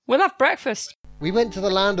We'll have breakfast. We went to the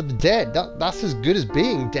land of the dead. That's as good as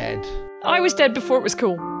being dead. I was dead before it was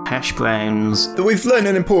cool. Hash browns. We've learned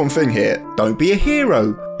an important thing here. Don't be a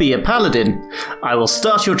hero. Be a paladin. I will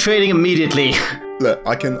start your training immediately. Look,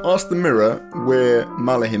 I can ask the mirror where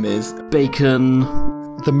Malahim is. Bacon.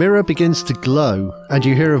 The mirror begins to glow, and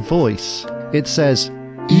you hear a voice. It says,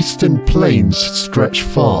 "Eastern plains stretch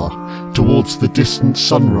far towards the distant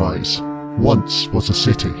sunrise. Once was a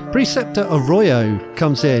city." Preceptor Arroyo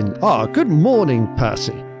comes in. Good morning,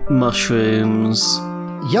 Percy. Mushrooms.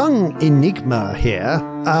 Young Enigma here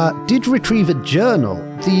did retrieve a journal.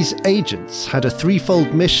 These agents had a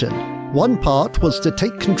threefold mission. One part was to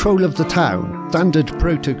take control of the town, standard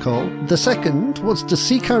protocol. The second was to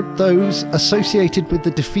seek out those associated with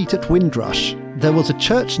the defeat at Windrush. There was a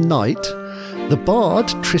church knight, the bard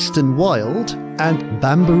Tristan Wilde, and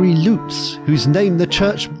Banbury Lutz, whose name the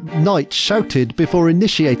church knight shouted before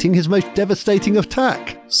initiating his most devastating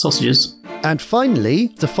attack. Sausages. And finally,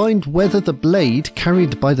 to find whether the blade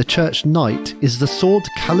carried by the church knight is the sword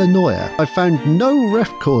Kalanoia. I found no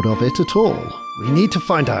record of it at all. We need to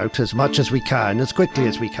find out as much as we can, as quickly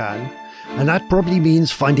as we can. And that probably means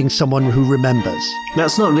finding someone who remembers.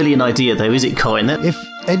 That's not really an idea though, is it, Corin? If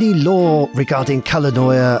any lore regarding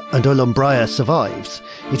Kalanoia and Olumbraya survives,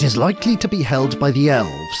 it is likely to be held by the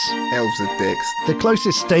elves. Elves are dicks. The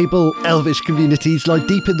closest stable elvish communities lie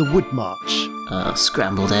deep in the Woodmarch.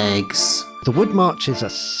 Scrambled eggs. The Woodmarch is a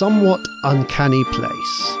somewhat uncanny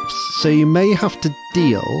place, so you may have to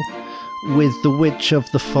deal with the Witch of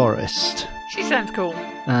the Forest. She sounds cool.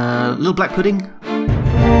 Little black pudding.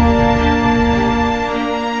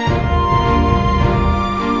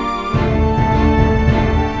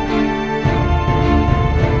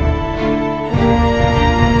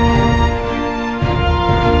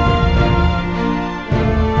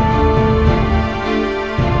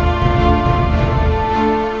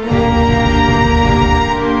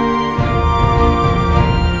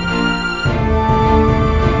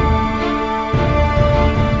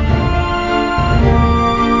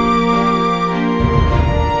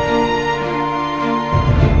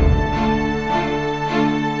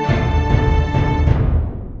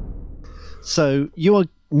 So you are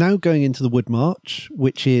now going into the Woodmarch,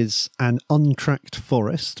 which is an untracked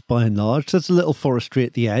forest by and large. There's a little forestry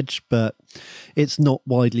at the edge, but it's not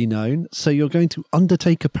widely known. So you're going to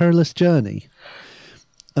undertake a perilous journey.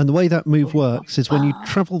 And the way that move works is when you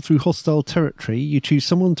travel through hostile territory, you choose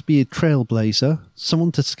someone to be a trailblazer,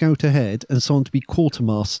 someone to scout ahead, and someone to be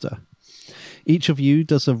quartermaster. Each of you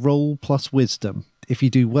does a roll plus wisdom. If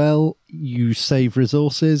you do well, you save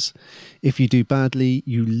resources. If you do badly,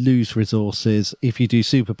 you lose resources. If you do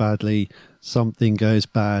super badly, something goes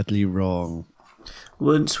badly wrong.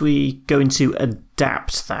 Weren't we going to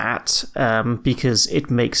adapt that? Because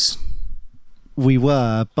it makes... We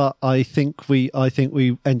were, but I think we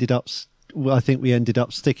ended up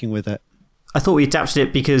sticking with it. I thought we adapted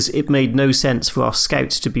it because it made no sense for our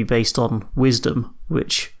scouts to be based on wisdom,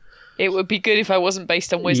 which... It would be good if I wasn't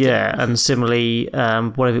based on wisdom. Yeah, and similarly,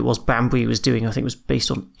 whatever it was Banbury was doing, I think was based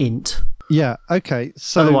on int. Yeah, okay.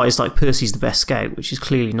 So otherwise, like, Percy's the best scout, which is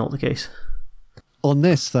clearly not the case. On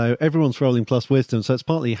this, though, everyone's rolling plus wisdom, so it's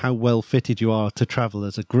partly how well fitted you are to travel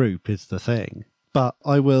as a group is the thing. But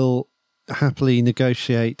I will happily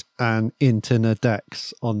negotiate an int and a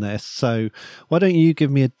dex on this. So why don't you give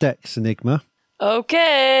me a dex, Enigma?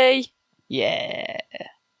 Okay. Yeah.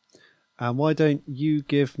 And why don't you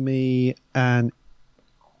give me an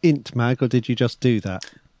int, Mag, or did you just do that?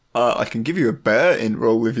 I can give you a better int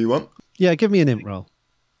roll if you want. Yeah, give me an int roll.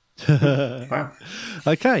 Wow.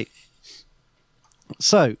 Okay.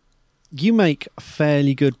 So, you make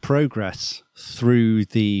fairly good progress through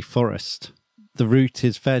the forest. The route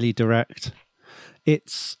is fairly direct.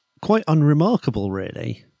 It's quite unremarkable,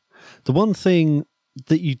 really. The one thing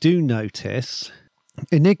that you do notice,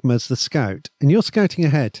 Enigma's the scout, and you're scouting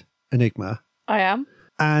ahead, Enigma. I am.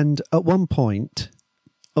 And at one point,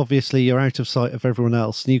 obviously you're out of sight of everyone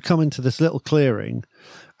else, and you come into this little clearing,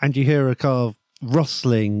 and you hear a kind of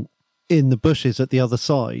rustling in the bushes at the other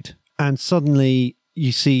side, and suddenly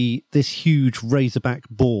you see this huge razorback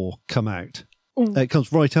boar come out. It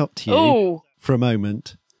comes right up to you for a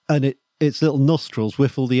moment, and its little nostrils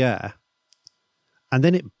whiffle the air, and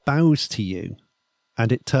then it bows to you,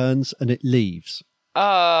 and it turns and it leaves.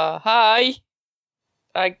 Hi.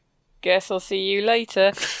 I guess I'll see you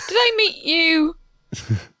later. Did I meet you?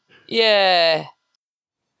 Yeah.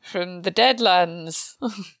 From the Deadlands.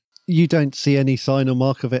 You don't see any sign or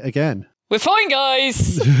mark of it again. We're fine,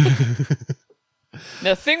 guys.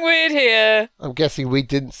 Nothing weird here. I'm guessing we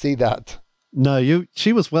didn't see that. No,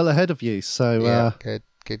 she was well ahead of you, so... Yeah,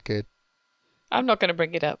 good. I'm not going to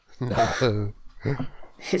bring it up. No.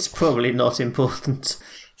 It's probably not important.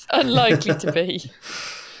 It's unlikely to be.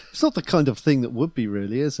 It's not the kind of thing that would be,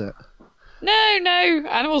 really, is it? No.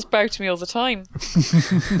 Animals bow to me all the time.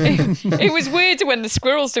 It was weirder when the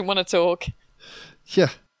squirrels didn't want to talk. Yeah,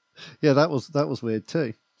 that was weird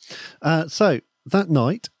too. So that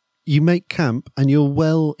night, you make camp and you're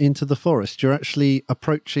well into the forest. You're actually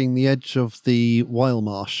approaching the edge of the Weil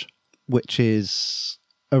Marsh, which is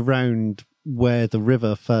around where the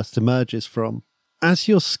river first emerges from. As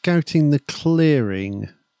you're scouting the clearing,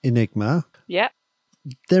 Enigma, Yep.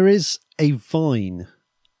 there is a vine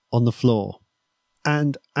on the floor.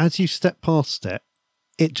 And as you step past it,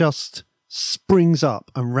 it just springs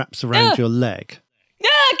up and wraps around your leg.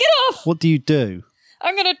 Ah, get off! What do you do?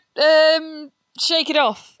 I'm going to shake it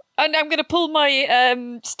off. And I'm going to pull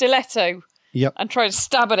my stiletto Yep. and try to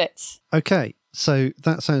stab at it. Okay, so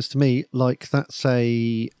that sounds to me like that's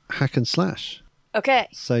a hack and slash. Okay.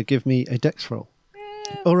 So give me a dex roll.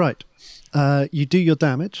 All right. You do your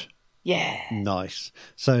damage. Yeah. Nice.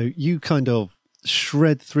 So you kind of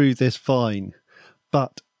shred through this vine,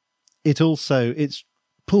 but it's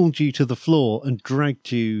pulled you to the floor and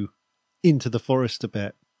dragged you into the forest a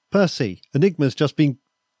bit. Percy, Enigma's just been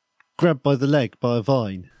grabbed by the leg by a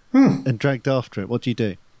vine and dragged after it. What do you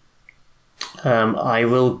do? I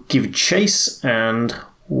will give chase and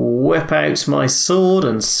whip out my sword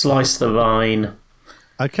and slice the vine.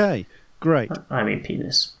 Okay, great. I mean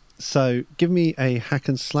penis. So give me a hack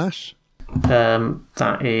and slash.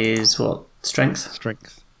 That is what? Strength?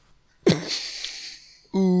 Strength.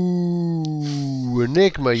 Ooh,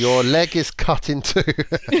 Enigma, your leg is cut in two.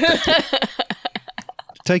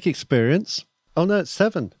 Take experience. Oh no, it's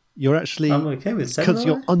 7. You're actually... I'm okay with 7. Because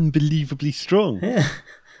you're unbelievably strong. Yeah.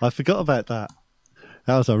 I forgot about that.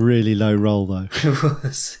 That was a really low roll, though. It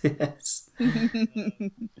was, yes.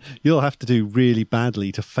 You'll have to do really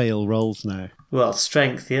badly to fail rolls now. Well,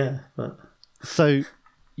 strength, yeah. But So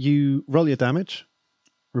you roll your damage,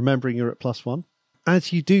 remembering you're at +1.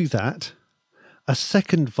 As you do that, a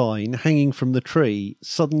second vine hanging from the tree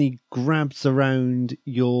suddenly grabs around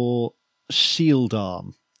your shield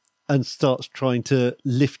arm and starts trying to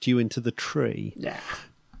lift you into the tree. yeah.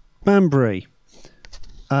 Banbury.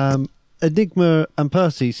 Enigma and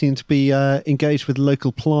Percy seem to be engaged with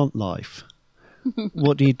local plant life.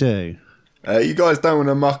 What do you do? You guys don't want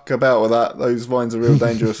to muck about with that. Those vines are real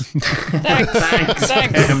dangerous. Thanks. Thanks,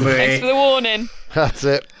 Thanks Banbury. for the warning. That's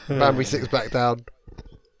it. Banbury sits back down.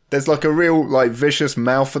 There's like a real vicious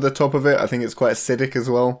mouth at the top of it. I think it's quite acidic as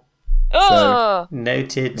well. Oh!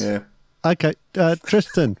 Noted. Yeah. Okay,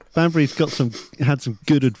 Tristan, Banbury's had some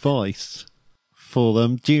good advice for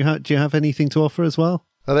them. Do you have anything to offer as well?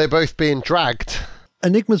 Are they both being dragged?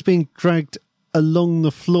 Enigma's being dragged along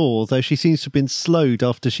the floor, though she seems to have been slowed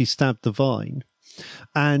after she stabbed the vine.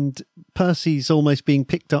 And Percy's almost being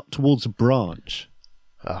picked up towards a branch.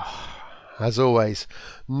 As always,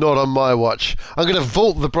 not on my watch. I'm going to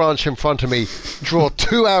vault the branch in front of me, draw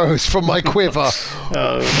 2 arrows from my quiver.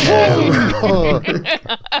 Oh,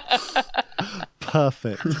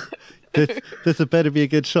 Perfect. This had better be a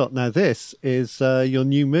good shot. Now, this is your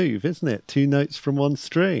new move, isn't it? 2 notes from 1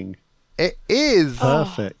 string. It is.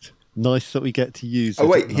 Perfect. Nice that we get to use it. Oh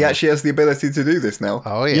wait, he actually has the ability to do this now.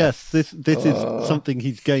 Oh, yeah. Yes, this is something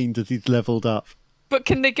he's gained as he's leveled up. But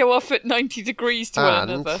can they go off at 90 degrees to one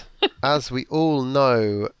And, another? as we all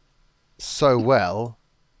know so well,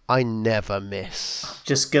 I never miss.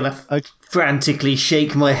 just gonna frantically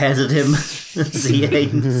shake my head at him as he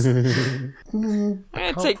aims. I'm going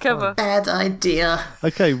to take cover. Bad idea.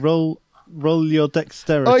 Okay, roll your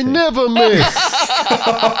dexterity. I never miss.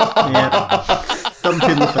 Yeah. Thump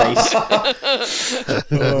in the face.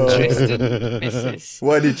 Tristan misses.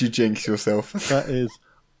 Why did you jinx yourself? That is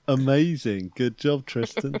amazing. Good job,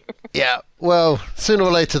 Tristan. Yeah, well, sooner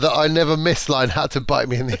or later that I never miss line had to bite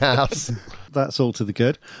me in the ass. That's all to the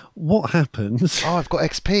good. What happens? Oh, I've got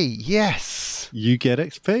XP. Yes. You get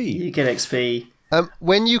XP. You get XP.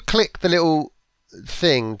 When you click the little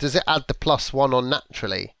thing, does it add the +1 on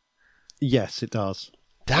naturally? Yes, it does.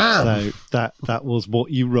 Damn. So that was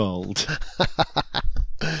what you rolled.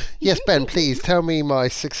 Yes, Ben, please tell me my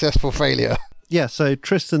successful failure. Yeah, so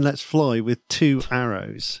Tristan lets fly with 2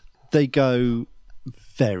 arrows. They go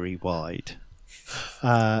very wide.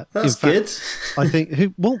 That's good. I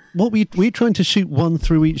think. What were you trying to shoot 1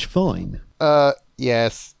 through each vine?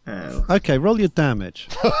 Yes. Oh, Okay, roll your damage.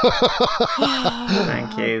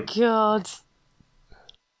 thank you. God.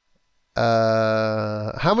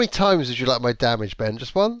 How many times would you like my damage, Ben?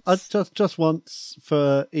 Just once? Just once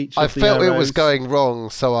for each. I of the felt it was arrows. going wrong,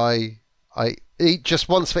 so I just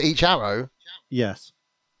once for each arrow. Yes.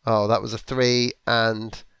 Oh, that was a 3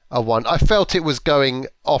 and a 1. I felt it was going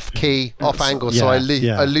off key, off angle, so I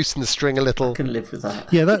loosened the string a little. I can live with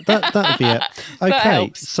that. Yeah, that'd be it. Okay,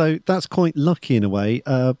 helps. so that's quite lucky in a way.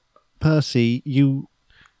 Percy, you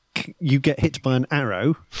get hit by an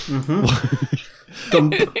arrow.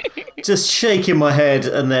 Just shaking my head,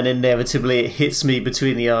 and then inevitably it hits me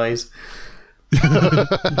between the eyes.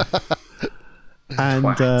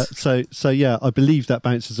 And so yeah, I believe that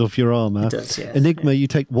bounces off your armour. It does, yes. Enigma, you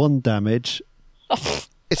take 1 damage.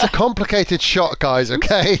 It's a complicated shot, guys,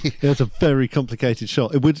 okay? It was a very complicated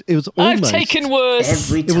shot. It was I've almost taken worse.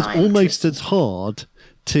 Every time. it was almost as hard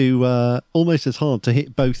to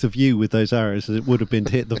hit both of you with those arrows as it would have been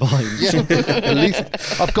to hit the vines. At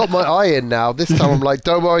least I've got my eye in now. This time I'm like,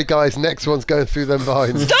 don't worry, guys, next one's going through them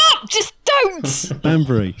vines. Stop! Just don't!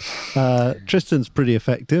 Banbury, Tristan's pretty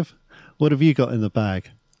effective. What have you got in the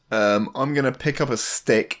bag? I'm going to pick up a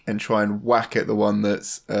stick and try and whack at the one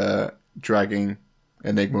that's dragging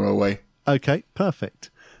Enigma away. Okay,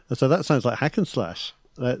 perfect. So that sounds like hack and slash.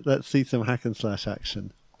 Let's see some hack and slash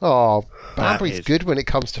action. Oh, That Banbury's is- good when it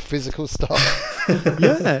comes to physical stuff.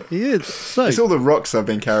 Yeah, he is. So It's all the rocks I've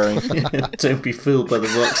been carrying. Don't be fooled by the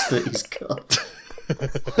rocks that he's got.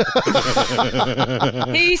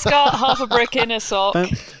 He's got half a brick in a sock.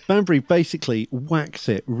 Banbury basically whacks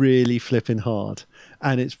it really flipping hard,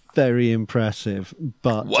 and it's very impressive.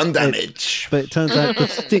 But 1 damage. But it turns out the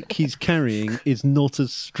stick he's carrying is not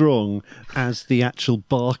as strong as the actual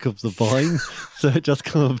bark of the vine, so it just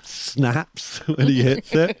kind of snaps when he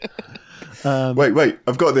hits it. Wait,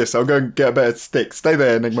 I've got this. I'll go and get a better stick. Stay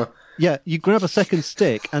there, Enigma. Yeah, you grab a second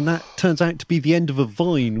stick, and that turns out to be the end of a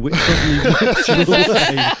vine, which suddenly whips you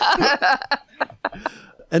away.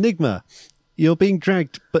 Enigma, you're being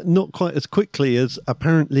dragged, but not quite as quickly as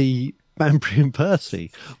apparently Banbury and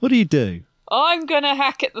Percy. What do you do? I'm going to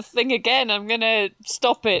hack at the thing again. I'm going to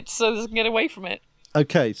stop it so they can get away from it.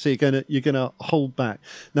 Okay, so you're gonna hold back.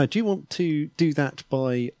 Now, do you want to do that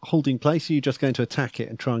by holding place, or are you just going to attack it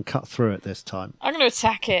and try and cut through it this time? I'm going to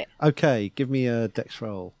attack it. Okay, give me a dex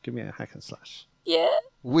roll. Give me a hack and slash. Yeah.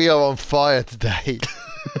 We are on fire today.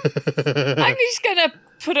 I'm just going to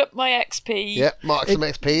put up my XP. Yep, mark some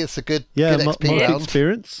XP. It's a good Mark XP round.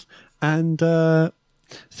 experience. And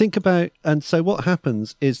think about, and so what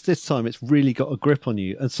happens is this time it's really got a grip on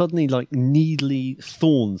you, and suddenly like needly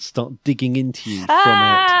thorns start digging into you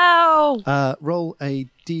Ow! from it. Roll a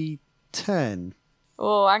d10.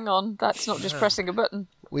 Oh, hang on. That's not just pressing a button.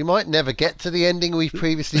 We might never get to the ending we've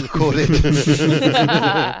previously recorded.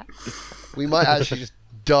 We might actually just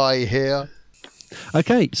die here.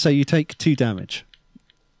 Okay, so you take 2 damage.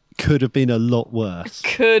 Could have been a lot worse.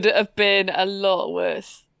 Could have been a lot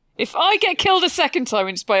worse. If I get killed a second time,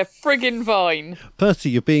 it's by a friggin' vine. Percy,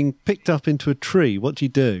 you're being picked up into a tree. What do you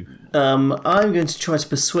do? I'm going to try to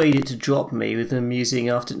persuade it to drop me with them using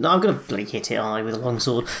after. No, I'm going to bloody hit it eye with a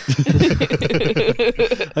longsword.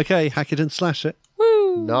 Okay, hack it and slash it.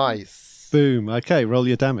 Woo! Nice. Boom. Okay, roll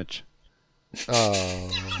your damage.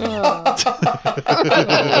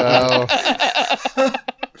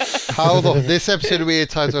 Well, this episode will be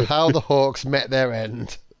entitled "How the Hawks Met Their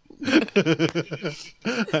End."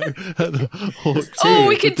 Oh,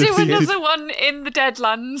 we could do another one in the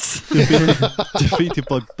Deadlands. Defeated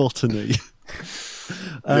by botany.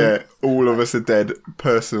 Yeah, all of us are dead.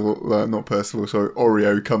 Not Percival, sorry.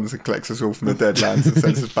 Oreo comes and collects us all from the Deadlands and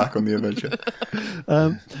sends us back on the adventure.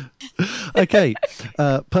 Okay,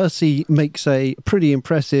 Percy makes a pretty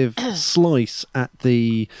impressive slice at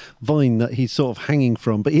the vine that he's sort of hanging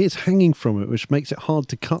from, but he is hanging from it, which makes it hard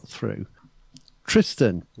to cut through.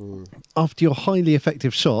 Tristan, after your highly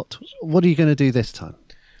effective shot, what are you going to do this time?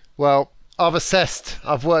 Well,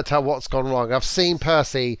 I've worked out what's gone wrong. I've seen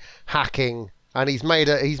Percy hacking, and he's made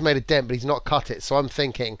a dent, but he's not cut it. So I'm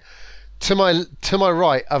thinking, to my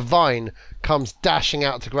right, a vine comes dashing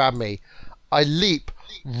out to grab me. I leap,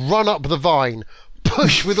 run up the vine,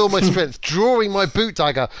 push with all my strength, drawing my boot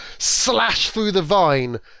dagger, slash through the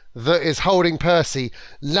vine that is holding Percy,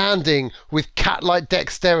 landing with cat-like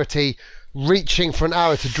dexterity, reaching for an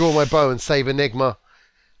arrow to draw my bow and save Enigma.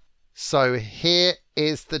 So here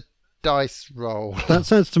is the dice roll. That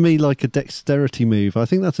sounds to me like a dexterity move. I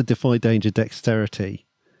think that's a defy danger dexterity.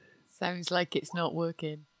 Sounds like it's not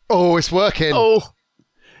working. Oh, it's working. Oh,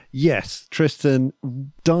 Yes, Tristan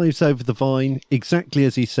dives over the vine exactly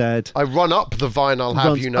as he said. I run up the vine, I'll have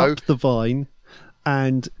Runs you know. up the vine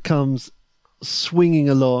and comes swinging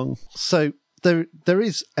along. So there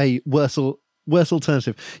is a worse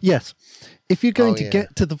alternative. Yes, if you're going to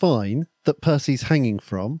get to the vine that Percy's hanging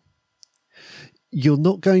from, you're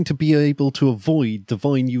not going to be able to avoid the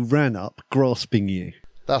vine you ran up grasping you.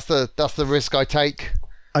 That's the risk I take.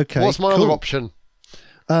 Okay. What's my cool. other option?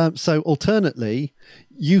 So alternately,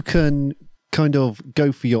 you can kind of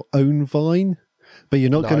go for your own vine, but you're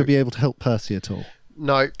not going to be able to help Percy at all.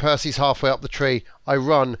 No, Percy's halfway up the tree. I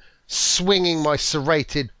run, swinging my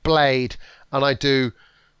serrated blade, and I do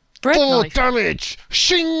Bread 4 knife. damage.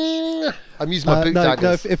 Shing! I'm using my boot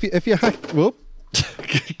daggers. If you hack, whoop.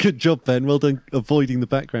 Good job, Ben. Well done avoiding the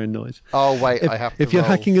background noise. Oh wait, I have to. If you're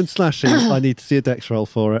roll. hacking and slashing, I need to see a dex roll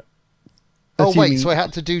for it. Oh Assuming- wait, so I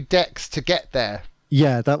had to do dex to get there.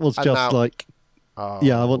 Yeah, that was And just now- like. Oh.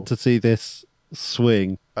 Yeah, I want to see this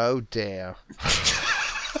swing. Oh dear.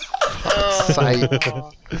 Say.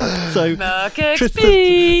 So Mark Tristan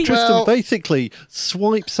XP. Well- basically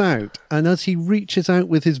swipes out, and as he reaches out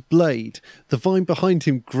with his blade, the vine behind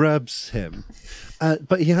him grabs him.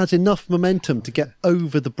 But he has enough momentum to get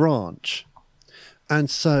over the branch. And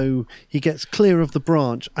so he gets clear of the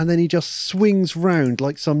branch, and then he just swings round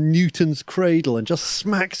like some Newton's cradle and just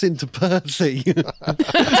smacks into Percy.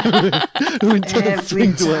 Who in turn Every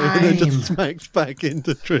swings away and then time. just smacks back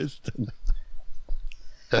into Tristan.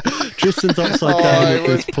 Tristan's upside down at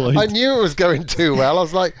this point. I knew it was going too well. I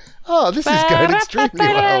was like, oh, this is going extremely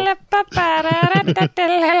well.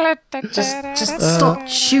 Just stop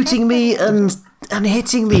shooting me and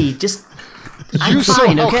hitting me. Just I'm You saw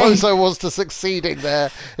fine, how okay? close I was to succeeding there.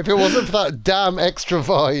 If it wasn't for that damn extra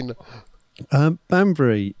vine.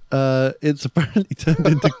 Banbury, it's apparently turned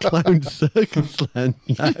into Clown Circus Land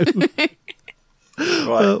now.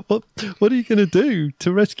 Right. What are you going to do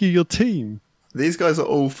to rescue your team? These guys are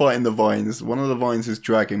all fighting the vines. One of the vines is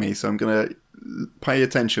dragging me, so I'm going to pay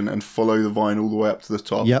attention and follow the vine all the way up to the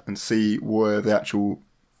top Yep. and see where the actual,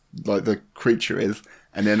 like, the creature is.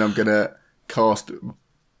 And then I'm going to cast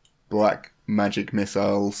black magic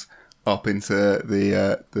missiles up into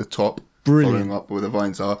the top, Brilliant. following up where the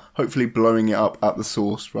vines are, hopefully blowing it up at the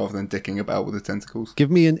source rather than dicking about with the tentacles.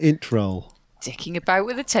 Give me an int roll. Dicking about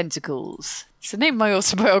with the tentacles. It's the name of my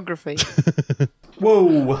autobiography.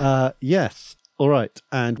 Whoa! Yes. All right.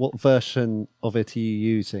 And what version of it are you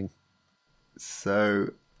using? So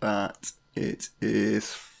that it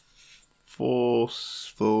is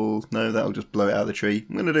forceful. No, that'll just blow it out of the tree.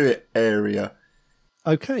 I'm going to do it area.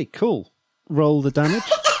 Okay, cool. Roll the damage.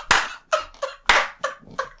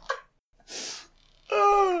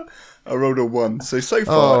 I rolled a 1. So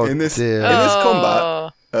far Oh, in this dear.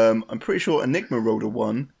 combat, I'm pretty sure Enigma rolled a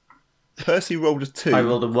 1. Percy rolled a 2. I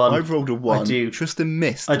rolled a 1. I've rolled a 1. I do. Tristan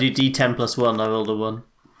missed. I do D10 plus 1. I rolled a 1.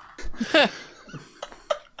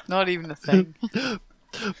 Not even a thing.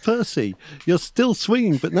 Percy, you're still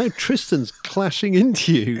swinging, but now Tristan's clashing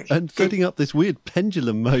into you and setting up this weird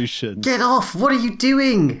pendulum motion. Get off! What are you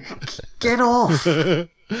doing? Get off!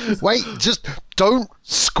 Wait, just don't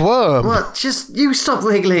squirm. What? Just you stop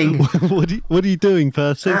wriggling. What are you doing,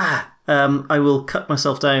 Percy? I will cut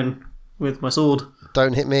myself down with my sword.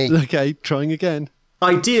 Don't hit me. Okay, trying again.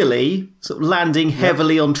 Ideally, sort of landing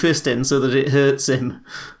heavily on Tristan so that it hurts him.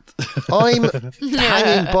 I'm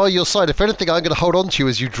hanging by your side. If anything, I'm going to hold on to you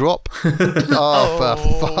as you drop. Oh,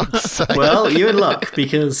 for fuck's sake. Well, you're in luck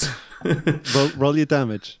because Roll your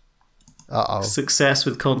damage. Uh-oh. success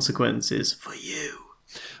with consequences for you.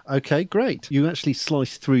 Okay, great. You actually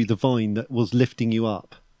slice through the vine that was lifting you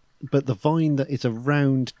up, but the vine that is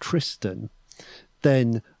around Tristan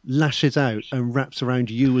then lashes out and wraps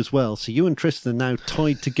around you as well. So you and Tristan are now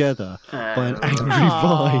tied together by an angry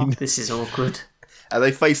vine. This is awkward. Are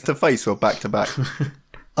they face to face or back to back?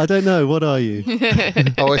 I don't know. What are you?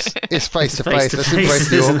 Oh, it's face to face. Let's face-to-face, embrace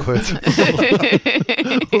the awkward.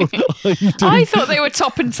 Are you doing I thought they were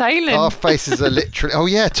top and tailing. Our faces are literally... Oh,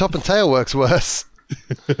 yeah, top and tail works worse.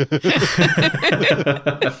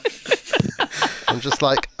 I'm just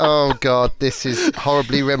like, oh, God, this is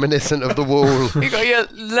horribly reminiscent of The Wall. You got your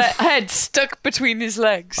head stuck between his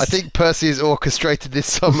legs. I think Percy has orchestrated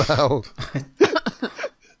this somehow.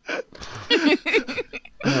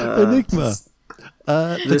 Enigma?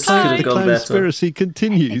 This The could have gone better. conspiracy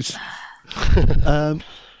continues.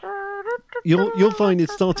 Your vine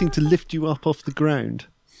is starting to lift you up off the ground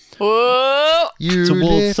Whoa! You towards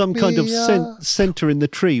lift some kind of me up. centre in the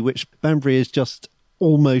tree, which Banbury has just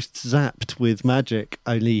almost zapped with magic,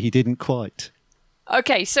 only he didn't quite.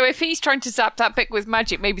 Okay, so if he's trying to zap that bit with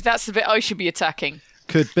magic, maybe that's the bit I should be attacking.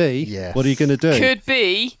 Could be. Yes. What are you going to do? Could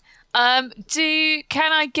be.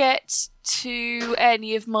 Can I get to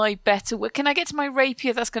any of my better... Can I get to my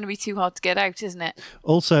rapier? That's going to be too hard to get out, isn't it?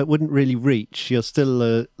 Also, it wouldn't really reach. You're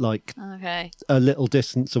still like Okay. a little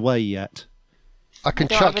distance away yet. I can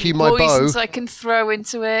Don't have chuck any you my bow. poisons I can throw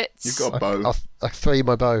into it. You've got a bow. I'll throw you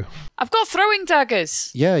my bow. I've got throwing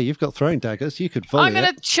daggers. Yeah, you've got throwing daggers. You could volley I'm going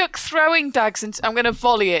it. to chuck throwing daggers and I'm going to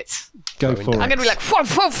volley it. Go throwing for it. I'm going to be like, whom,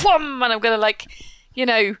 whum, whum, and I'm going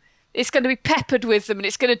to it's going to be peppered with them and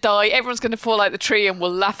it's going to die. Everyone's going to fall out the tree and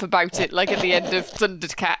we'll laugh about it like at the end of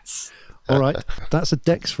Thundercats. All right, that's a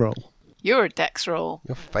dex roll. You're a dex roll.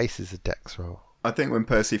 Your face is a dex roll. I think when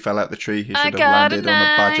Percy fell out the tree, he I should have got a landed on a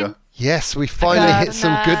 9. badger. Yes, we finally got hit a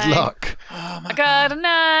some good 9. luck. I got a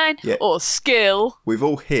 9. Yeah. Or skill. We've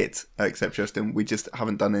all hit, except Justin. We just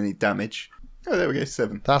haven't done any damage. Oh, there we go,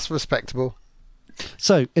 7. That's respectable.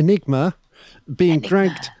 So, Enigma being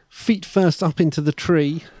dragged feet first up into the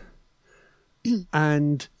tree,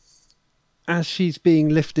 and as she's being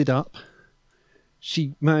lifted up,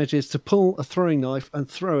 she manages to pull a throwing knife and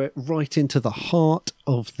throw it right into the heart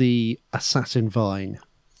of the assassin vine.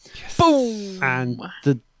 Boom. And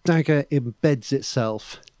the dagger embeds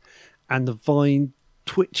itself, and the vine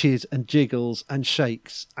twitches and jiggles and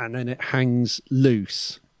shakes, and then it hangs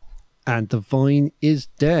loose. And the vine is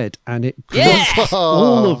dead, and it Yes! drops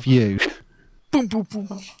all of you. Boom, boom,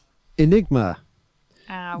 boom. Enigma,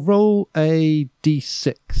 Ow. roll a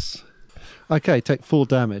d6. Okay, take 4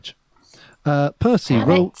 damage. Percy, Damn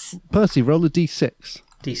roll it. a d6.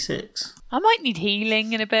 D6. I might need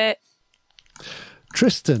healing in a bit.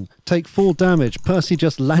 Tristan, take 4 damage. Percy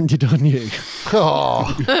just landed on you.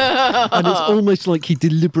 Oh, And it's almost like he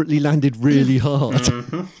deliberately landed really hard.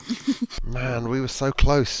 man, we were so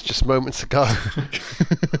close just moments ago.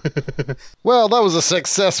 Well, that was a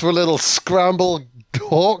successful little scramble,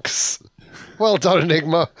 Hawks. Well done,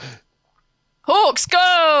 Enigma. Hawks, go!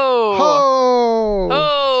 Oh!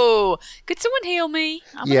 Oh! Could someone heal me?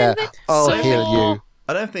 I'm a Yeah, little bit I'll sore. heal you.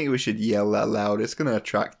 I don't think we should yell that loud. It's going to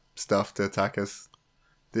attract stuff to attack us.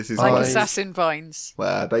 This is Like Nice. assassin vines.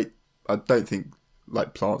 Well, I don't think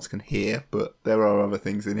like plants can hear, but there are other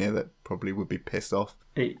things in here that probably would be pissed off.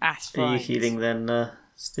 Ass Are you vines. healing then,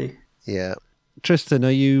 Stu? Yeah. Tristan,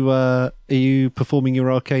 are you performing your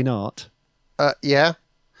arcane art? Yeah.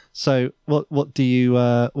 So what do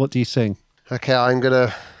you sing? Okay, I'm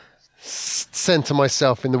gonna center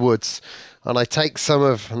myself in the woods, and I take some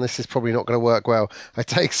of, and this is probably not going to work well. I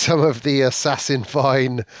take some of the assassin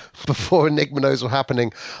vine before Enigma knows what's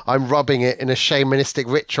happening. I'm rubbing it in a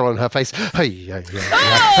shamanistic ritual on her face. Hey, yeah,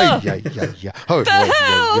 yeah, hey, yeah. Oh,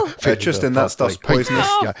 hell? Tristan, that stuff's poisonous.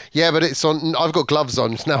 Yeah, but it's on. I've got gloves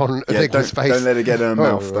on. It's now on Yeah, Enigma's face. don't let it get in her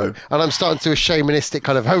mouth, though. And I'm starting to do a shamanistic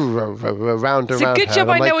kind of around It's a good her, job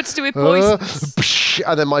and I I'm know like, what to do with poisons.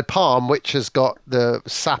 and then my palm, which has got the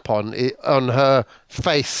sap on her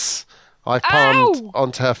face, I palmed Ow!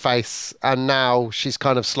 onto her face, and now she's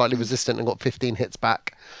kind of slightly resistant and got 15 hits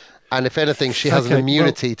back. And if anything, she has an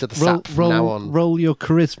immunity to the sap from now on. Roll your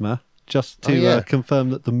charisma just to Oh, yeah.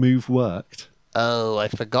 confirm that the move worked. Oh, I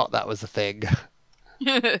forgot that was a thing.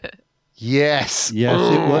 Yes. Yes,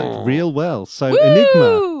 it worked real well. So Woo!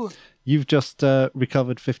 Enigma, you've just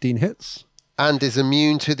recovered 15 hits. And is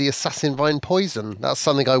immune to the assassin vine poison. That's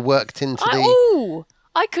something I worked into the... Ooh!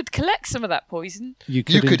 I could collect some of that poison. You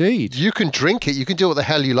could indeed. You can drink it. You can do what the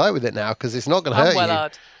hell you like with it now because it's not going to hurt I'm well you.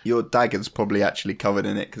 hard. Your dagger's probably actually covered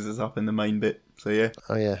in it because it's up in the main bit. So yeah,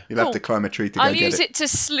 Oh, yeah. you'll have Cool. to climb a tree to go I'll get use it. it to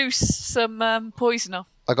sluice some poison off.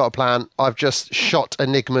 I got a plan. I've just shot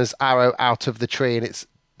Enigma's arrow out of the tree and it's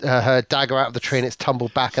her dagger out of the tree and it's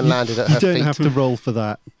tumbled back and landed at You her don't feet. have to roll for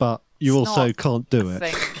that, but you It's also not can't do it.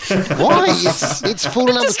 Thing. Why? It's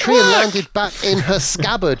fallen out of the just tree and work. landed back in her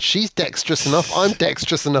scabbard. She's dexterous enough. I'm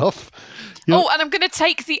dexterous enough. Oh, and I'm going to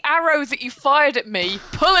take the arrow that you fired at me,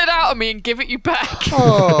 pull it out of me, and give it you back.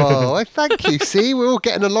 Oh, I thank you. See, we're all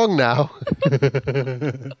getting along now.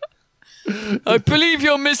 I believe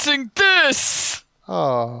you're missing this.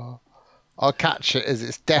 Oh, I'll catch it as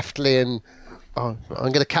it's deftly in. Oh,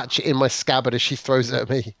 I'm going to catch it in my scabbard as she throws it at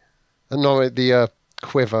me, and not at the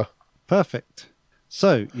quiver. Perfect.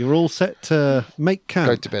 So you're all set to make camp.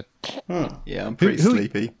 Go to bed, Yeah, I'm pretty who-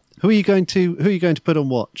 sleepy. Who are you going to put on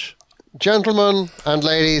watch? gentlemen and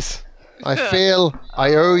ladies. I feel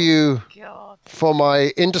I owe you God. for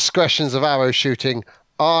my indiscretions of arrow shooting.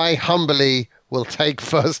 I humbly will take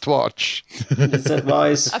first watch. Let's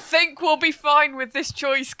advise. I think we'll be fine with this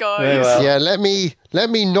choice, guys. Very well. Yeah, let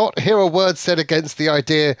me not hear a word said against the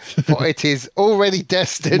idea, for it is already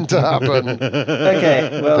destined to happen.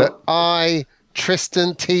 Okay, well, That I,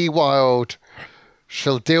 Tristan T. Wilde,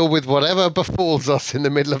 shall deal with whatever befalls us in the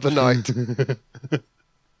middle of the night.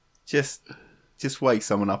 Just wake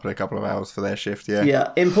someone up in a couple of hours for their shift. Yeah.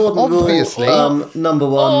 yeah, important Obviously. rule, number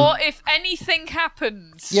one. Or if anything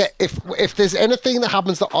happens. Yeah, if there's anything that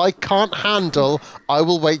happens that I can't handle, I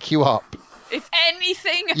will wake you up. If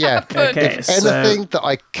anything Yeah. happen. Okay. If anything that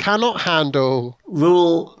I cannot handle,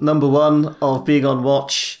 Rule number 1 of being on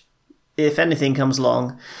watch: if anything comes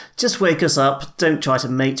along, just wake us up. Don't try to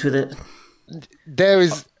mate with it. there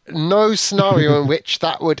is no scenario in which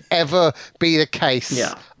that would ever be the case.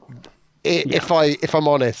 Yeah. If I'm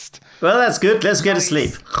honest. Well, that's good. Let's go to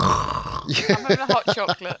sleep. I'm having a hot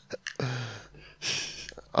chocolate.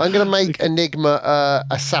 I'm going to make Enigma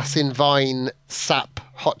Assassin Vine Sap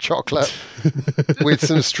hot chocolate with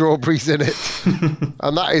some strawberries in it.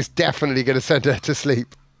 And that is definitely going to send her to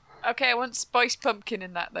sleep. Okay, I want spiced pumpkin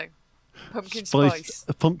in that, though. Pumpkin spice.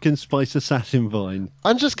 A pumpkin spice assassin vine.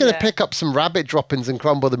 I'm just going to Yeah. pick up some rabbit droppings and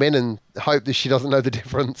crumble them in and hope that she doesn't know the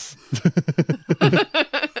difference.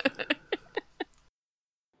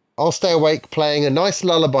 I'll stay awake playing a nice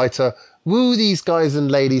lullaby to woo these guys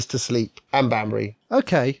and ladies to sleep. And Banbury.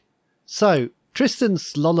 Okay, so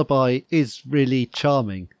Tristan's lullaby is really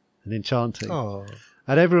charming and enchanting. Oh.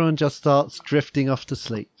 And everyone just starts drifting off to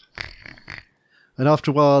sleep. And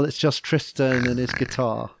after a while, it's just Tristan and his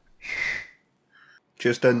guitar.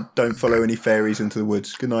 Just don't follow any fairies into the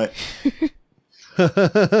woods. Good night.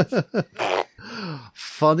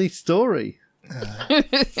 Funny story.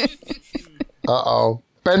 Uh-oh.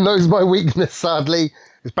 Ben knows my weakness, sadly.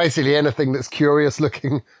 It's basically anything that's curious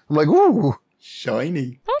looking. I'm like, ooh.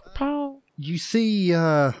 Shiny. You see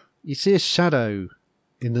a shadow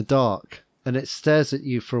in the dark, and it stares at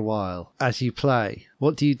you for a while as you play.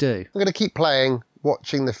 What do you do? I'm going to keep playing,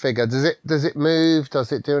 watching the figure. Does it move?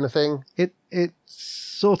 Does it do anything? It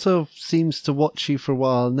sort of seems to watch you for a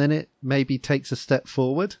while, and then it maybe takes a step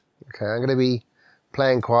forward. Okay, I'm going to be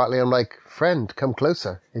playing quietly. I'm like, friend, come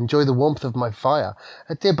closer. Enjoy the warmth of my fire.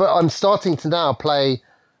 But I'm starting to now play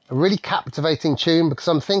a really captivating tune because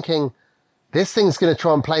I'm thinking, this thing's going to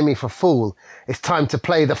try and play me for fool. It's time to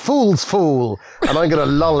play the fool's fool. And I'm going to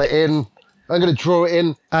lull it in. I'm going to draw it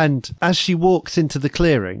in. And as she walks into the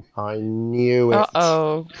clearing, I knew it.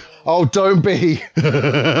 Uh-oh. Oh, don't be.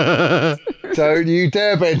 Don't you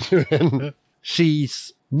dare, Benjamin.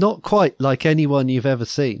 she's not quite like anyone you've ever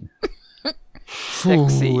seen,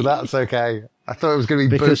 Sexy. Ooh, that's okay. I thought it was going to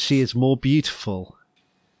be because boots. she is more beautiful.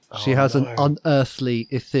 She has an unearthly,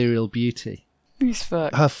 ethereal beauty. Who's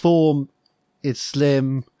fuck? Her form is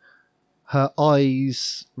slim, her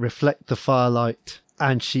eyes reflect the firelight,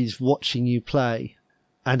 and she's watching you play.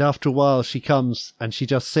 And after a while she comes and she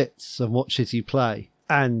just sits and watches you play.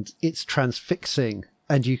 And it's transfixing.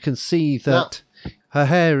 And you can see that her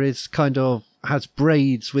hair is kind of has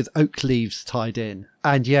braids with oak leaves tied in.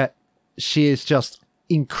 And yet she is just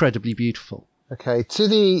incredibly beautiful. Okay,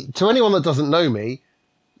 to anyone that doesn't know me,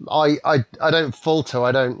 I don't falter.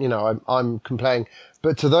 I don't, I'm playing.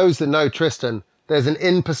 But to those that know Tristan, there's an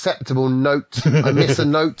imperceptible note. I miss a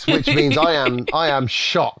note, which means I am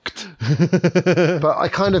shocked. But I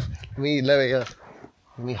kind of let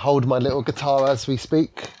me hold my little guitar as we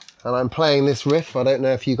speak, and I'm playing this riff. I don't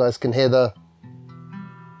know if you guys can hear the.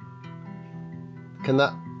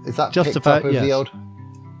 Is that Just picked about, up over yes. the old?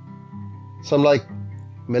 So I'm like,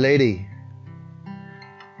 milady,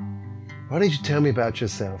 why did you tell me about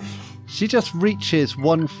yourself? She just reaches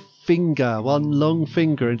one long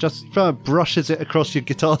finger, and just brushes it across your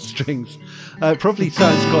guitar strings. It probably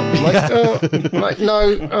sounds quite...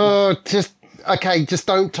 Just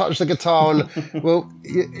don't touch the guitar. And, well,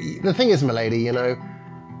 the thing is, milady,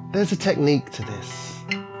 there's a technique to this.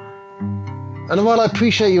 And while I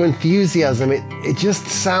appreciate your enthusiasm, it just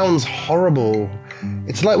sounds horrible.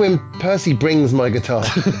 It's like when Percy brings my guitar.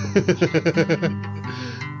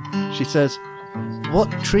 She says, "What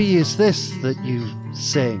tree is this that you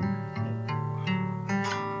sing?"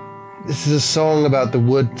 This is a song about the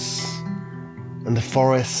woods and the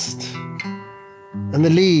forest and the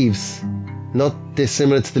leaves. Not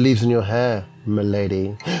dissimilar to the leaves in your hair,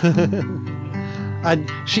 milady. And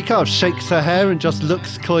she kind of shakes her hair and just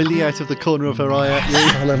looks coyly out of the corner of her eye at you.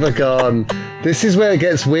 Son of a gun. This is where it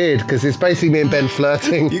gets weird, because it's basically me and Ben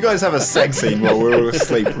flirting. You guys have a sex scene while we're all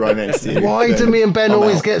asleep right next to you. Why do me and Ben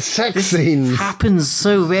always get sex scenes? Happens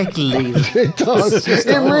so regularly. It does. It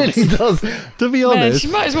really does. To be Man, honest, she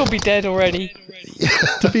might as well be dead already.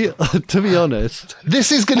 to be honest,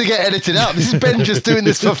 This is going to get edited out. This is Ben just doing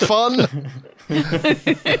this for fun.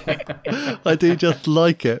 I do just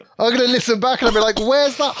like it. I'm going to listen back and I'll be like,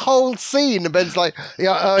 where's that whole scene? And Ben's like,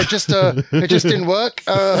 it just didn't work.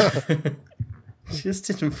 Just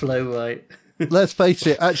didn't flow right. Let's face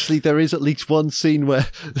it, actually there is at least one scene where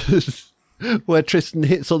Tristan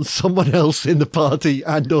hits on someone else in the party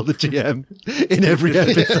and or the GM in every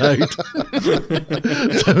episode.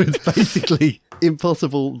 So it's basically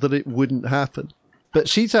impossible that it wouldn't happen. But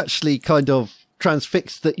she's actually kind of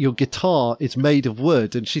transfixed that your guitar is made of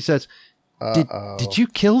wood, and she says, did you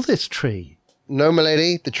kill this tree? No,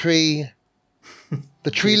 milady, the tree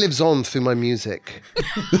lives on through my music.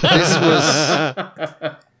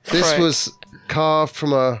 This was carved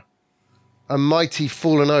from a mighty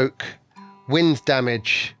fallen oak, wind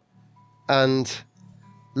damage, and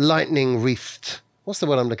lightning reefed. What's the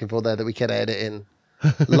word I'm looking for there that we can edit in?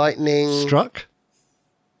 Lightning... Struck?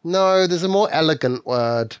 No, there's a more elegant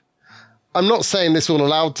word. I'm not saying this all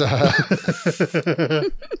aloud to her.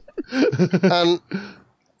 And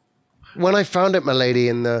when I found it, my lady,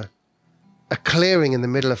 in a clearing in the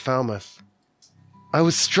middle of Falmouth, I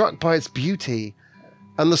was struck by its beauty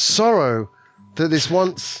and the sorrow that this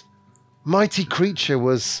once mighty creature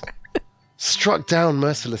was struck down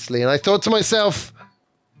mercilessly. And I thought to myself,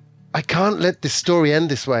 I can't let this story end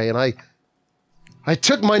this way. And I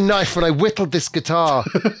took my knife and I whittled this guitar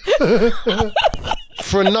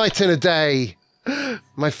for a night and a day,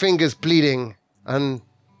 my fingers bleeding. And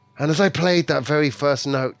as I played that very first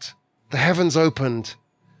note, the heavens opened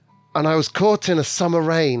and I was caught in a summer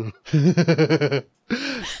rain.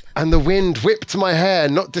 And the wind whipped my hair,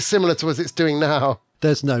 not dissimilar to as it's doing now.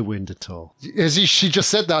 There's no wind at all. She just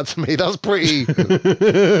said that to me. That's pretty...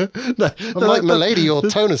 No, I'm like, milady, your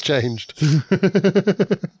tone has changed.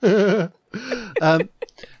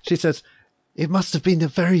 She says, it must have been a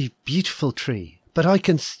very beautiful tree, but I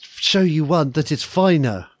can show you one that is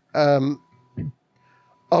finer. I'll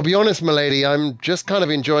be honest, milady, I'm just kind of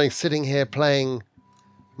enjoying sitting here playing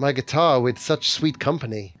my guitar with such sweet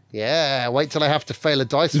company. Yeah, wait till I have to fail a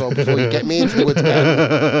dice roll before you get me into the woods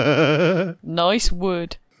again. Nice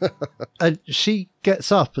wood. And she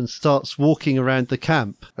gets up and starts walking around the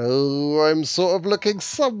camp. Oh, I'm sort of looking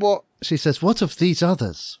somewhat... She says, what of these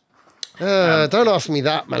others? Don't ask me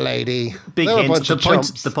that, my lady. Big They're a hint, bunch of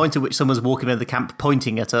chumps. the point at which someone's walking around the camp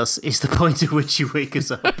pointing at us is the point at which you wake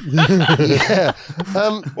us up. Yeah.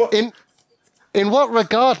 In what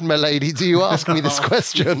regard, my lady, do you ask me this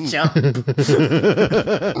question?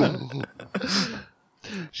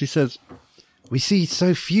 She says, we see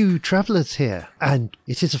so few travellers here, and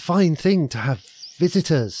it is a fine thing to have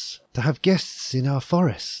visitors, to have guests in our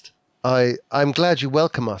forest. I'm glad you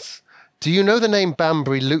welcome us. Do you know the name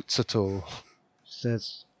Banbury Lutes at all? She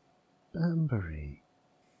says, Banbury.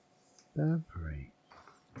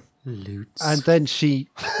 Lutes. And then she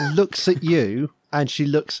looks at you, and she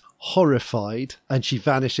looks horrified, and she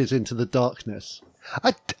vanishes into the darkness.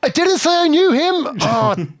 I didn't say I knew him!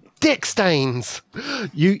 Oh, dick stains!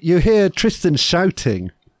 You hear Tristan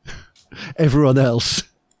shouting. Everyone else.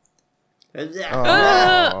 What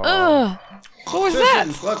was that?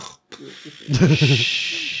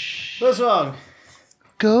 What's wrong?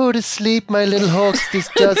 Go to sleep, my little horse. This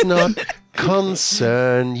does not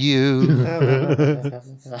concern you.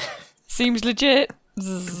 Seems legit.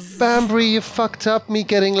 Banbury, you fucked up me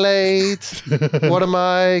getting laid. What am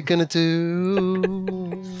I gonna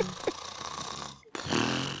do?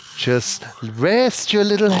 Just rest your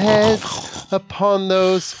little head upon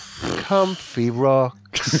those comfy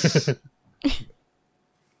rocks.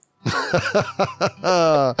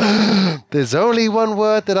 There's only one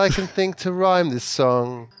word that I can think to rhyme this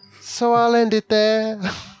song, so I'll end it there.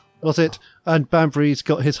 Was it? And Banbury's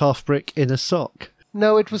got his half brick in a sock.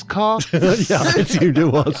 No, it was cock. Yeah, I assumed it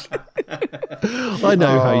was. I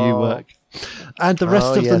know how you work. And the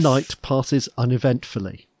rest of the yes. night passes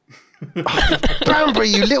uneventfully. Banbury,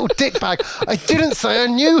 you little dickbag. I didn't say I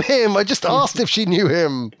knew him. I just asked if she knew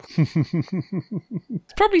him.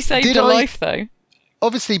 It's probably saved Did her I- life, though.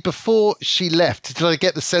 Obviously, before she left, did I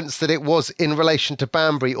get the sense that it was in relation to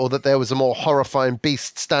Banbury or that there was a more horrifying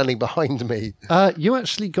beast standing behind me? You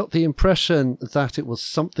actually got the impression that it was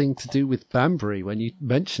something to do with Banbury when you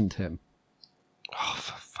mentioned him. Oh,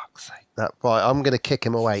 for fuck's sake. Right, I'm going to kick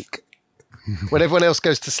him awake. When everyone else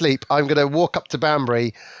goes to sleep, I'm going to walk up to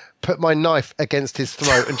Banbury, put my knife against his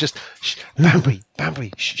throat and just, shh, Banbury,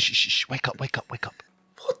 shh, wake up.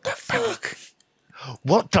 What the fuck?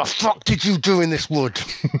 What the fuck did you do in this wood?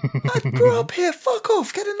 I grew up here. Fuck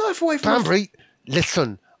off. Get a knife away from me. Banbury,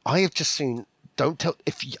 listen, I have just seen, don't tell,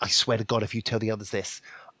 I swear to God, if you tell the others this,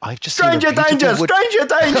 I've just seen Stranger danger! Stranger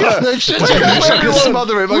danger! No, shut I'm going to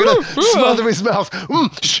smother him. I'm going to smother his mouth.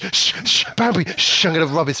 Shh, Banbury. Shh, I'm going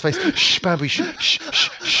to rub his face. Shh, Banbury.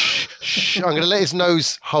 Shh. I'm going to let his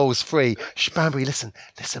nose holes free. Shh, Banbury, listen,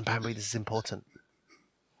 Banbury, this is important.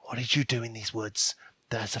 What did you do in these woods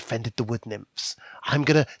that has offended the wood nymphs?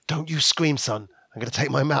 Don't you scream, son. I'm going to take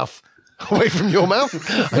my mouth away from your mouth.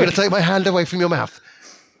 I'm going to take my hand away from your mouth.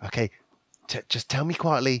 Okay, just tell me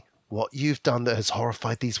quietly what you've done that has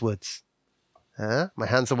horrified these woods. My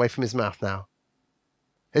hand's away from his mouth now.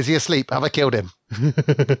 Is he asleep? Have I killed him?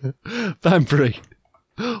 Banbury,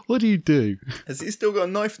 what do you do? Has he still got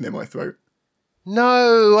a knife near my throat?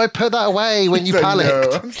 No, I put that away when you So,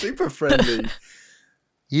 panicked. no, I'm super friendly.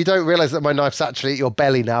 You don't realise that my knife's actually at your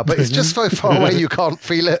belly now, but it's just so far away you can't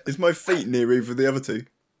feel it. Is my feet near either of the other two?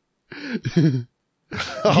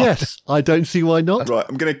 Yes, I don't see why not. Right,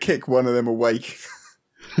 I'm going to kick one of them awake.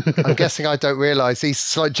 I'm guessing I don't realise.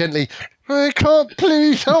 He's like gently, I can't,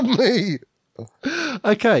 please help me.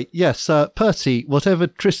 Okay, yes, Percy, whatever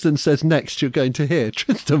Tristan says next, you're going to hear.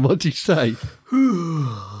 Tristan, what do you say?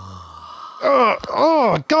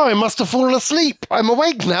 Guy must have fallen asleep. I'm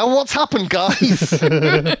awake now. What's happened, guys?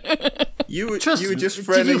 You were Tristan, just did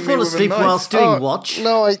threatening you me fall with asleep a knife. whilst doing watch?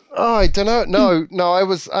 No, I don't know. No,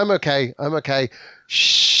 I'm okay.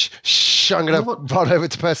 Shh. I'm going to run over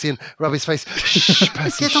to Percy and rub his face. Shh,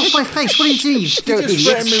 Percy. Get off my face! What are you doing? Don't just idiot.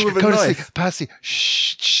 threatened me with a Go to knife. sleep. Percy.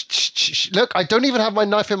 Shh. Look, I don't even have my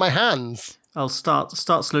knife in my hands. I'll start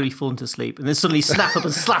slowly falling to sleep, and then suddenly snap up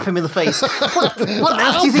and slap him in the face. What on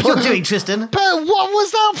earth do you think you're doing, Tristan? But what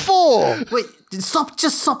was that for? Wait, stop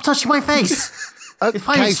touching my face. I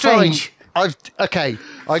find Okay, it strange. fine.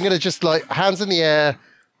 I'm going to just hands in the air,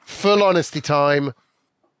 full honesty time.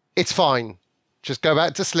 It's fine. Just go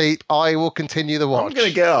back to sleep. I will continue the watch. I'm going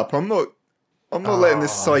to get up. I'm not letting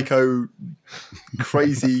this psycho,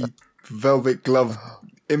 crazy, velvet glove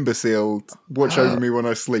imbecile watch over me when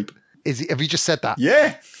I sleep. Have you just said that?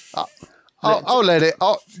 Yeah. I'll let it.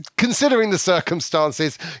 Considering the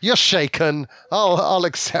circumstances, you're shaken. I'll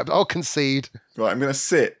accept. I'll concede. Right, I'm going to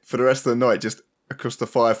sit for the rest of the night just across the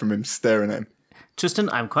fire from him, staring at him. Tristan,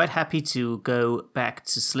 I'm quite happy to go back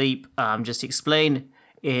to sleep. Just explain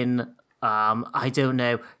in, I don't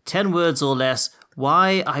know, 10 words or less,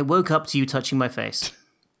 why I woke up to you touching my face.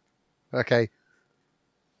 Okay.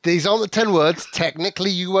 These aren't the 10 words. Technically,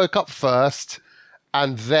 you woke up first,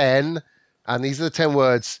 and these are the 10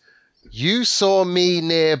 words. You saw me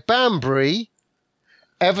near Banbury.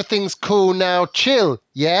 Everything's cool now. Chill,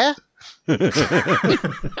 yeah?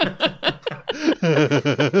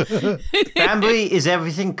 Banbury, is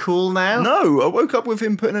everything cool now? No, I woke up with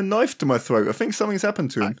him putting a knife to my throat. I think something's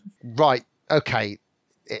happened to him. Right. Okay.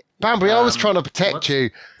 Banbury, I was trying to protect what? you,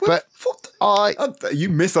 but You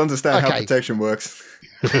misunderstand how Okay. protection works.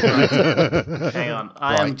 Hang on,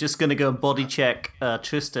 I am just going to go and body check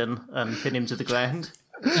Tristan and pin him to the ground.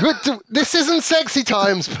 this isn't sexy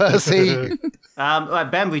times, Percy. Right,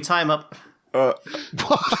 Banbury, time up. Okay,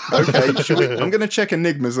 I'm going to check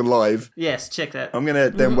Enigma's alive. Yes, check that. I'm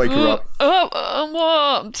going to then wake her up. What?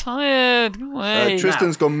 I'm tired. Go away.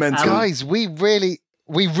 Tristan's gone mental. Guys, we really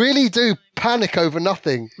do panic over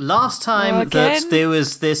nothing. Last time Oh, that again? there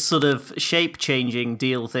was this sort of shape-changing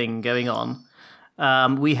deal thing going on,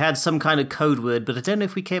 we had some kind of code word, but I don't know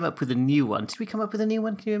if we came up with a new one. Did we come up with a new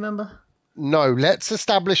one? Can you remember? No, let's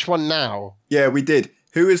establish one now. Yeah, we did.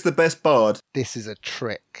 Who is the best bard? This is a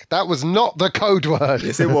trick. That was not the code word.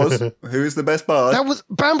 Yes, it was. Who is the best bard? That was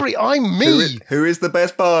Banbury. I'm me. Who is the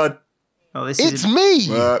best bard? Oh, this It's is me.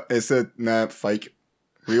 It's fake.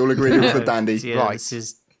 We all agreed it was the dandy. Yeah, Right. This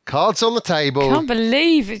is Cards on the table. Can't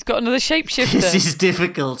believe he's got another shapeshifter. this is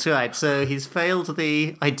difficult, right? So he's failed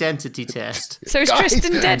the identity test. So is Guys,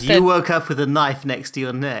 Tristan dead And you then? woke up with a knife next to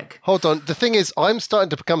your neck. Hold on. The thing is, I'm starting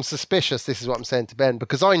to become suspicious. This is what I'm saying to Ben,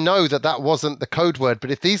 because I know that wasn't the code word. But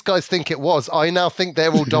if these guys think it was, I now think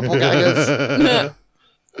they're all doppelgangers.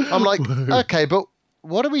 I'm like, okay, but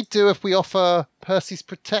what do we do if we offer Percy's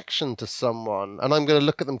protection to someone? And I'm going to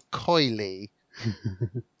look at them coyly.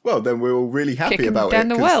 Well, then we're all really happy Kick him about down it.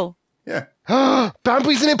 the 'cause- well. Yeah.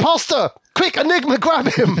 Banbury's an imposter! Quick, Enigma, grab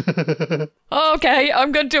him! Okay,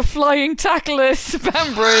 I'm going to do a flying tackle at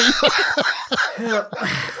Banbury.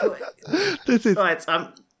 This is Right,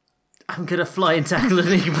 I'm gonna fly and tackle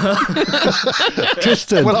Enigma.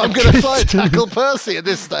 Tristan. Well, I'm going to fly tackle Percy at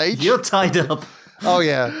this stage. You're tied up. Oh,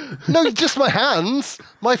 yeah. No, just my hands.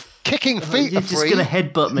 My kicking feet You're are just free. gonna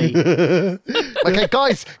headbutt me. Okay,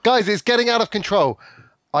 guys, it's getting out of control.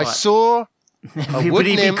 I saw...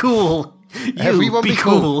 Everybody be nymph. cool. You Everyone be be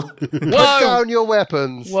cool. Put down your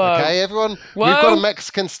weapons. Whoa. Okay, everyone? Whoa. We've got a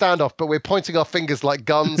Mexican standoff, but we're pointing our fingers like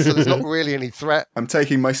guns, so there's not really any threat. I'm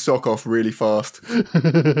taking my sock off really fast.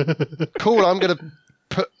 Cool, I'm going to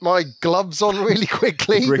put my gloves on really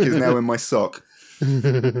quickly. Brick is now in my sock.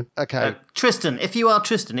 Okay. Tristan, if you are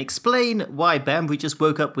Tristan, explain why Banbury just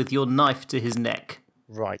woke up with your knife to his neck.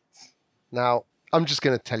 Right. Now, I'm just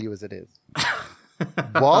going to tell you as it is. Oh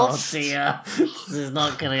Whilst, dear, this is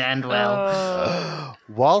not gonna end well.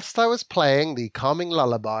 whilst I was playing the calming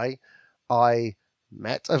lullaby, I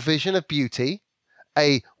met a vision of beauty,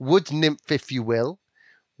 a wood nymph, if you will,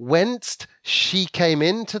 whence she came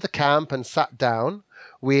into the camp and sat down.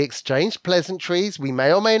 We exchanged pleasantries. We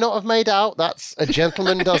may or may not have made out. That's a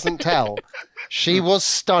gentleman doesn't tell. She was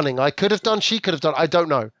stunning. I could have done, she could have done. I don't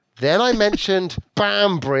know. Then I mentioned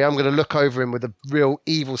Banbury. I'm going to look over him with a real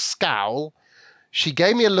evil scowl. She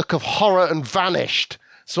gave me a look of horror and vanished.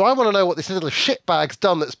 So I want to know what this little shitbag's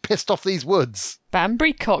done that's pissed off these woods.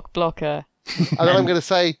 Banbury cock blocker. And then I'm going to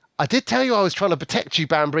say, I did tell you I was trying to protect you,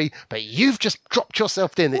 Banbury, but you've just dropped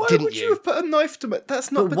yourself in it, Why didn't would you have put a knife to it?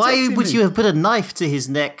 That's not But why protecting would me. you have put a knife to his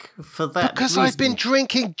neck for that Because reason? I've been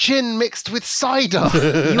drinking gin mixed with cider.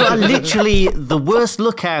 You are literally the worst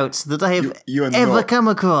lookout that I have You are ever not. come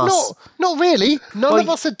across. Not really. None Well, of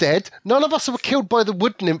us are dead. None of us were killed by the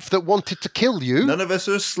wood nymph that wanted to kill you. None of us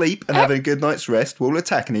are asleep and having a good night's rest. We're all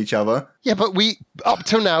attacking each other. Yeah, but up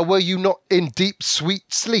till now, were you not in deep, sweet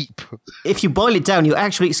sleep? If you boil it down, your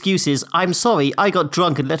actual excuse is, I'm sorry, I got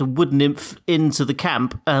drunk and let a wood nymph into the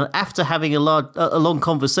camp, and after having a long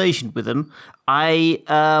conversation with him, I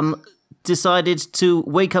decided to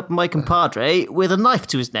wake up my compadre with a knife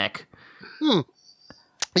to his neck. Yeah,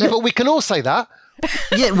 but we can all say that.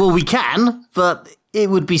 Yeah, well, we can, but it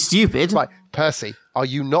would be stupid. Right, Percy, are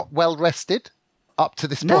you not well rested up to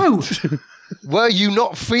this No. point? Were you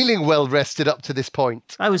not feeling well rested up to this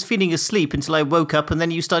point? I was feeling asleep until I woke up, and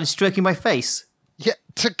then you started stroking my face. Yeah,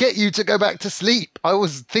 to get you to go back to sleep. I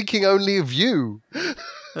was thinking only of you.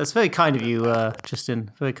 That's very kind of you,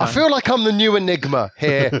 Tristan. Very kind. I feel like I'm the new Enigma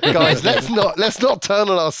here, guys. let's not turn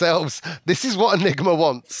on ourselves. This is what Enigma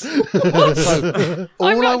wants. So,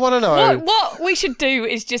 all I want to know. What we should do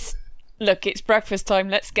is just look. It's breakfast time.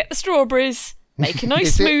 Let's get the strawberries. Make a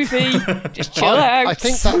nice Is it- smoothie. Just chill out.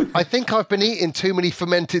 I think I've been eating too many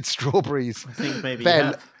fermented strawberries. I think maybe Ben,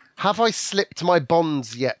 you have I slipped my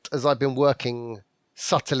bonds yet? As I've been working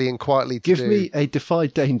subtly and quietly to Give do? me a defy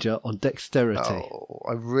danger on dexterity. Oh,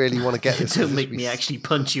 I really want to get this. Don't make me actually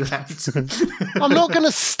punch you out. I'm not going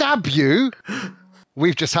to stab you.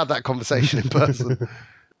 We've just had that conversation in person.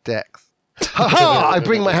 Dex. Ha ha! I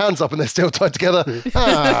bring my hands up and they're still tied together.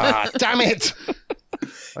 Ah, damn it!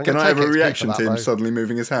 I'm Can gonna I have take a XP reaction for to that, him though. suddenly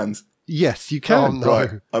moving his hands? Yes, you Oh, can. no. Right.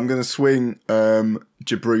 I'm going to swing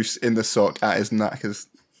Jabruce in the sock at his knackers.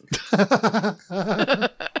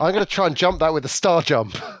 I'm going to try and jump that with a star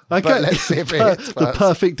jump. Okay, But let's see if it hits the first.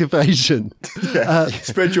 perfect evasion. Yeah.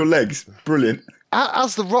 Spread your legs. Brilliant.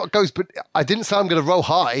 As the rock goes, but I didn't say I'm going to roll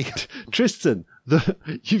high. Tristan,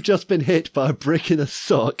 you've just been hit by a brick in a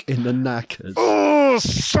sock in the knackers. Oh,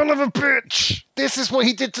 son of a bitch! This is what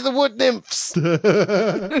he did to the wood nymphs.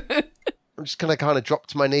 I'm just going to kind of drop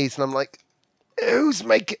to my knees and I'm like, who's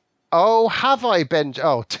making... Oh, have I, Ben?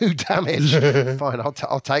 Oh, 2 damage. Fine,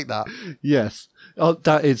 I'll take that. Yes. Oh,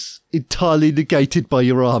 that is entirely negated by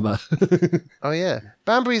your armour. Oh, yeah.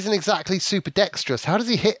 Banbury isn't exactly super dexterous. How does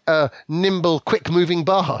he hit a nimble, quick-moving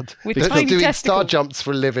bard With that's tiny doing star testicles. jumps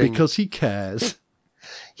for a living? because he cares.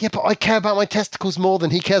 Yeah, but I care about my testicles more than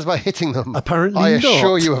he cares about hitting them. Apparently I not.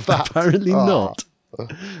 assure you of that. Apparently Oh. not.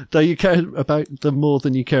 Though you care about them more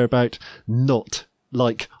than you care about not,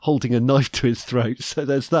 like, holding a knife to his throat. So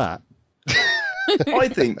there's that. I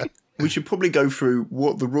think we should probably go through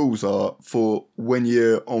what the rules are for when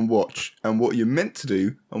you're on watch and what you're meant to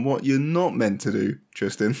do and what you're not meant to do,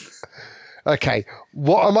 Tristan. Okay,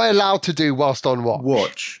 what am I allowed to do whilst on watch?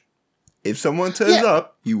 Watch. If someone turns Yeah.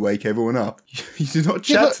 up, you wake everyone up. You do not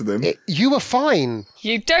Yeah, chat but to them. you were fine.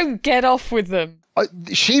 You don't get off with them.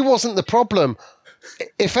 She wasn't the problem.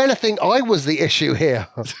 If anything, I was the issue here.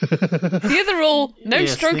 The other rule: no Yes, I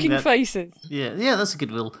think stroking that- faces. Yeah, that's a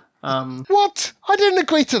good rule. What? I didn't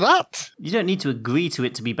agree to that. You don't need to agree to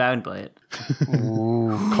it to be bound by it.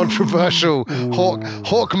 Controversial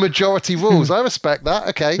hawk majority rules. I respect that.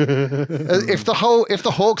 Okay. If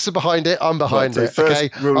the hawks are behind it, I'm behind So it. first Okay.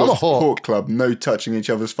 rule I'm a of hawk. Hawk Club: no touching each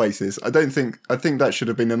other's faces. I think that should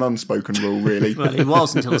have been an unspoken rule, really. Well, it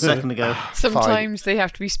was until a second ago. Sometimes they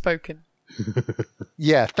have to be spoken.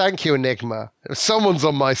 Yeah. Thank you, Enigma. Someone's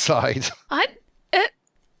on my side.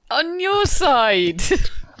 On your side.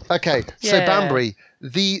 Okay, so Yeah. Banbury,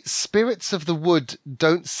 the spirits of the wood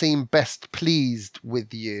don't seem best pleased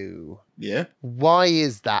with you. Yeah, Why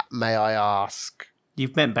is that, may I ask?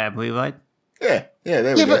 You've met Banbury, right? yeah. There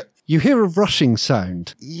we Yeah, go. but You hear a rushing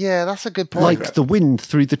sound, yeah, that's a good point. like the wind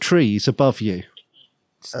through the trees above you.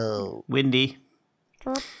 Oh, Windy.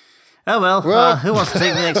 Oh well, Well- who wants to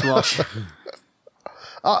take the next watch?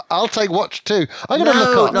 I'll take watch too. I'm going to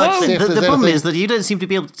No, look up no, and see if the there's problem anything. is that you don't seem to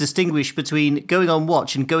be able to distinguish between going on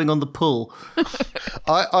watch and going on the pull.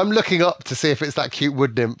 I'm looking up to see if it's that cute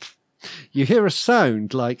wood nymph. You hear a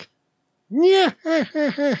sound like, yeah.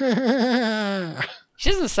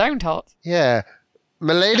 She doesn't sound hot. Yeah.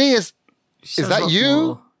 Milady, is that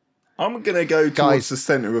you? I'm going to go towards Guys. the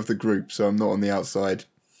centre of the group, so I'm not on the outside.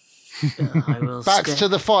 I will Backs to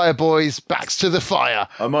the fire, boys. Backs to the fire.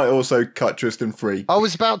 I might also cut Tristan free. I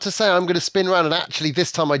was about to say I'm going to spin around, and actually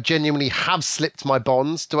this time I genuinely have slipped my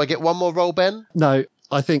bonds. Do I get one more roll, Ben? No,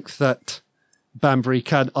 I think that Banbury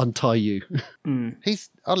can untie you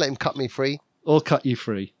I'll let him cut me free. or cut you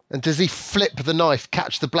free. And does he flip the knife,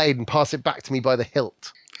 catch the blade, and pass it back to me by the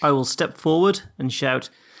hilt? I will step forward and shout,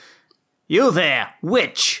 "You there,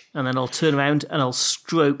 witch!" And then I'll turn around and I'll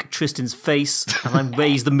stroke Tristan's face and I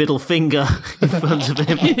raise the middle finger in front of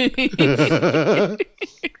him.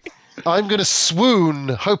 I'm going to swoon,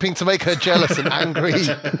 hoping to make her jealous and angry.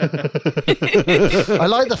 I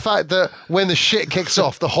like the fact that when the shit kicks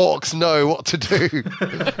off, the Hawks know what to do.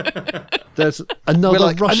 There's another We're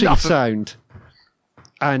like, rushing enough of- sound,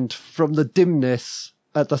 and from the dimness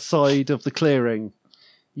at the side of the clearing,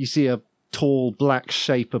 you see a tall black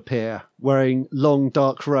shape appear, wearing long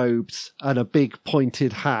dark robes and a big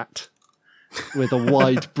pointed hat with a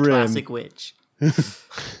wide brim. Classic witch.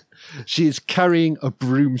 She is carrying a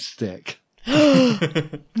broomstick. Guys,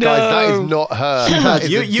 that is not her. That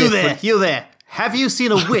is a You there. Have you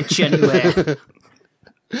seen a witch anywhere?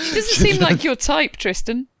 She doesn't seem like your type,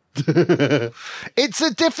 Tristan. It's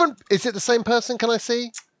a different... Is it the same person, can I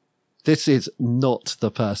see? This is not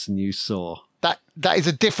the person you saw. That is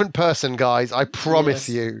a different person, guys. I promise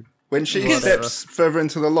you. When she steps further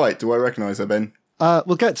into the light, do I recognise her, Ben?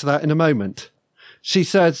 We'll get to that in a moment. She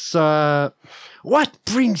says, What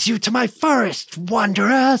brings you to my forest,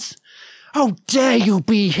 wanderers? How dare you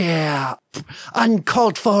be here,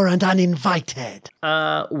 uncalled for and uninvited?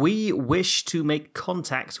 We wish to make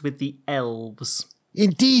contact with the elves.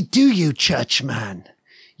 Indeed do you, churchman,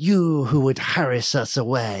 you who would harass us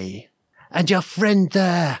away. And your friend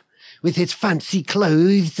there, with his fancy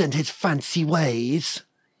clothes and his fancy ways.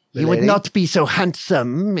 He would lady? not be so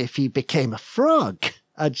handsome if he became a frog.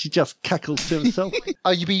 and she just cackles to herself.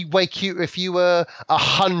 Oh, you'd be way cute if you were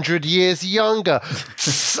 100 years younger.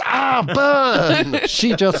 Burn!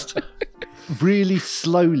 She just really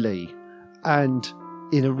slowly and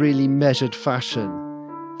in a really measured fashion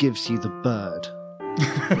gives you the bird.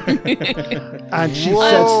 And she Whoa,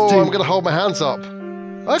 says I'm to... going to hold my hands up.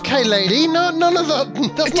 Okay, lady, no, none of that.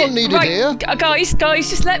 That's not needed right, here. Guys,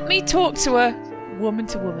 just let me talk to her, woman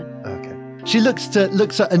to woman. Okay. She looks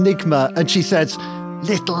at Enigma and she says,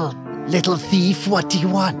 Little thief, what do you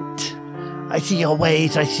want? I see your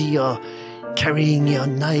ways, I see you're carrying your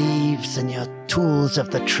knives and your tools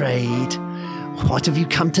of the trade. What have you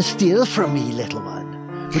come to steal from me, little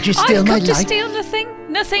one? Would you steal I've my come to life? steal nothing.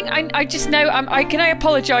 I just know. Can I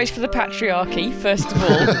apologise for the patriarchy first of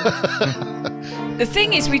all? The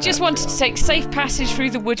thing is, we just wanted to take safe passage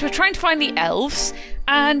through the woods. We're trying to find the elves,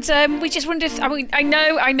 and we just wondered if... I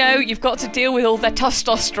know, you've got to deal with all their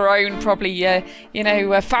testosterone probably,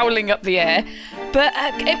 fouling up the air, but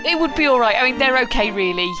it would be all right. I mean, they're okay,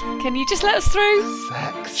 really. Can you just let us through?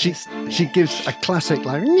 she gives a classic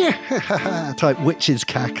like type witch's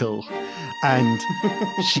cackle, and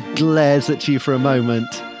she glares at you for a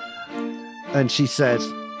moment, and she says,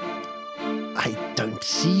 I don't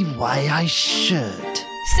see why I should.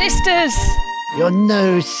 Sisters! You're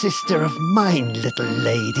no sister of mine, little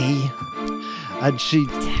lady. and she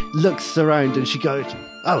looks around and she goes,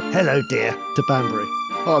 Oh, hello, dear. to Banbury.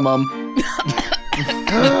 Hi, Mum.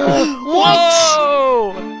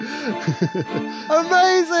 Whoa!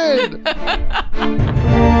 Amazing!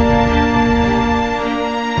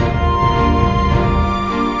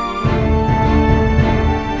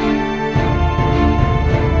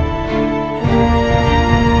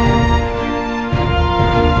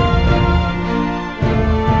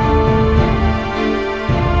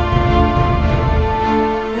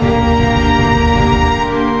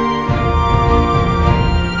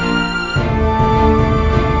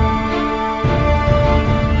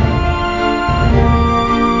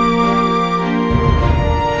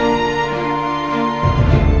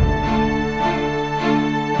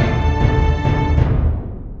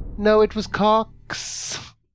 No, it was Cox.